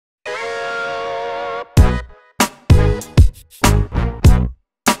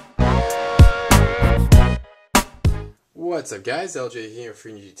What's up guys, LJ here for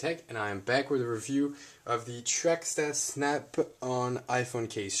Free Tech, and I am back with a review of the Trexta Snap-on iPhone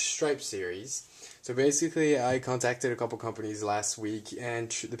Case Stripe series. So basically I contacted a couple companies last week,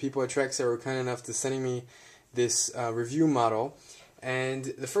 and the people at Trexta were kind enough to sending me this review model. And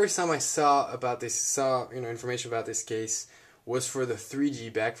the first time I saw information about this case was for the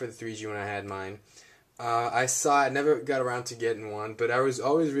 3G, back for the 3G when I had mine. I never got around to getting one, but I was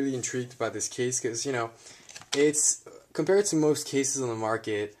always really intrigued by this case because, it's compared to most cases on the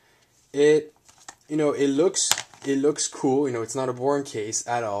market, it looks cool. It's not a boring case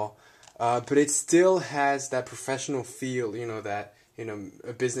at all, but it still has that professional feel, that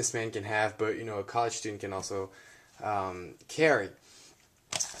a businessman can have, but a college student can also carry.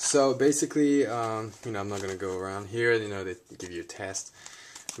 So basically, I'm not gonna go around here. They give you a test.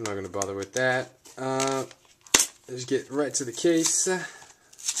 I'm not gonna bother with that. Let's get right to the case.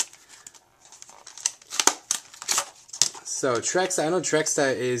 So Trexta, I know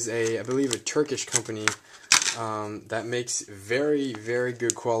Trexta is I believe a Turkish company that makes very, very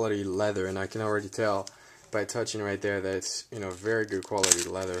good quality leather, and I can already tell by touching right there that it's very good quality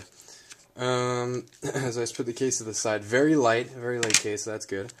leather. So let's put the case to the side. Very light case, so that's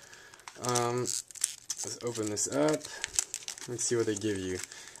good. Let's open this up. Let's see what they give you.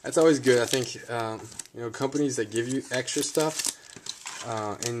 That's always good. I think companies that give you extra stuff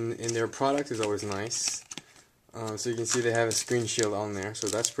in their product is always nice. So you can see they have a screen shield on there, so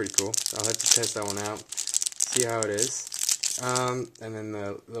that's pretty cool. I'll have to test that one out, see how it is. And then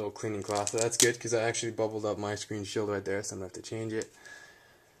the little cleaning cloth, so that's good because I actually bubbled up my screen shield right there, so I'm going to have to change it.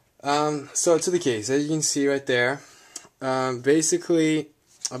 So to the case, as you can see right there, basically,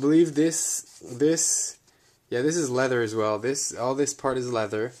 I believe this is leather as well. All this part is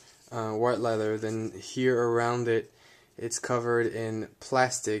leather, white leather. Then here around it, it's covered in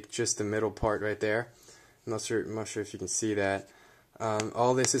plastic, just the middle part right there. I'm not sure if you can see that.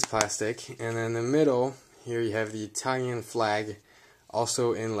 All this is plastic, and then in the middle here you have the Italian flag,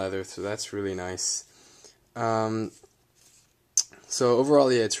 also in leather, so that's really nice. So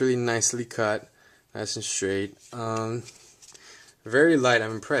overall, yeah, it's really nicely cut, nice and straight. Very light.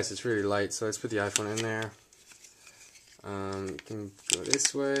 I'm impressed. It's really light. So let's put the iPhone in there. You can go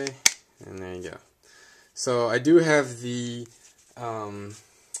this way, and there you go. So I do have the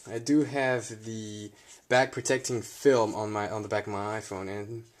back protecting film on the back of my iPhone,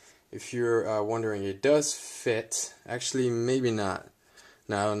 and if you're wondering, it does fit. Actually, maybe not.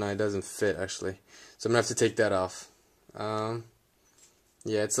 No, I don't know. It doesn't fit actually. So I'm gonna have to take that off.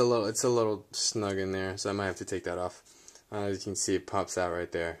 Yeah, it's a little snug in there, so I might have to take that off. As you can see, it pops out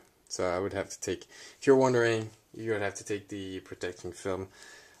right there. So I would have to take. If you're wondering, you would have to take the protecting film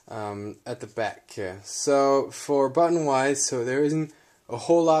at the back. So for button wise, so there isn't a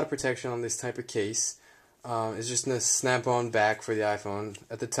whole lot of protection on this type of case. It's just a snap-on back for the iPhone.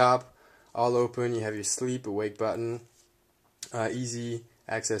 At the top, all open, you have your sleep, awake button. Easy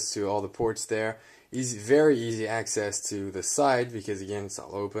access to all the ports there. Very easy access to the side because again it's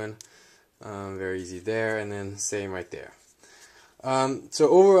all open. Very easy there, and then same right there. So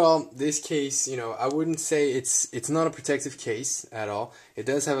overall, this case, I wouldn't say it's not a protective case at all. It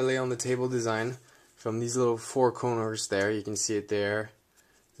does have a lay on the table design from these little four corners there. You can see it there,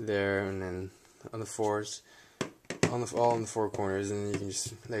 and then on the fours, all on the four corners, and then you can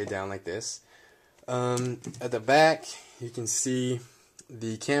just lay it down like this. At the back, you can see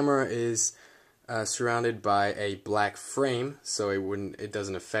the camera is surrounded by a black frame, so it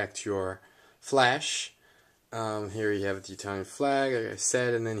doesn't affect your flash. Here you have the Italian flag, like I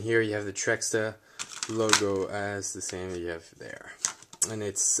said, and then here you have the Trexta logo as the same that you have there. And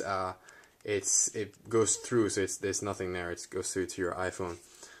it goes through, so there's nothing there. It goes through to your iPhone.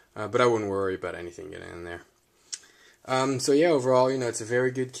 But I wouldn't worry about anything getting in there. So yeah, overall, it's a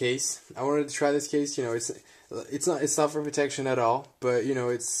very good case. I wanted to try this case. It's not for protection at all, but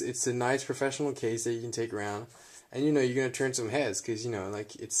it's a nice professional case that you can take around, and you're gonna turn some heads because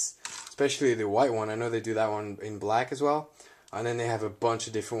it's especially the white one. I know they do that one in black as well, and then they have a bunch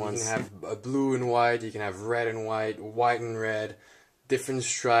of different ones. You can have a blue and white. You can have red and white and red, different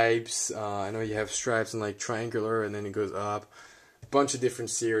stripes. I know you have stripes in like triangular, and then it goes up. Bunch of different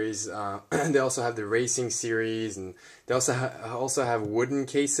series. They also have the racing series, and they also have wooden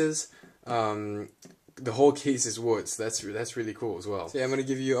cases. The whole case is wood, so that's really cool as well. So yeah, I'm gonna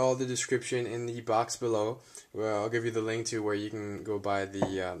give you all the description in the box below. Where I'll give you the link to where you can go buy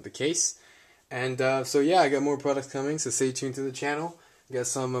the case. And so yeah, I got more products coming, so stay tuned to the channel. I got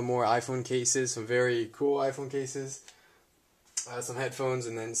some more iPhone cases, some very cool iPhone cases. some headphones,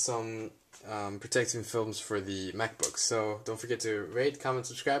 and then some protective films for the MacBook. So don't forget to rate, comment,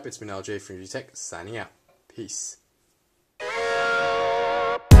 subscribe. It's been LJ from UTech signing out. Peace.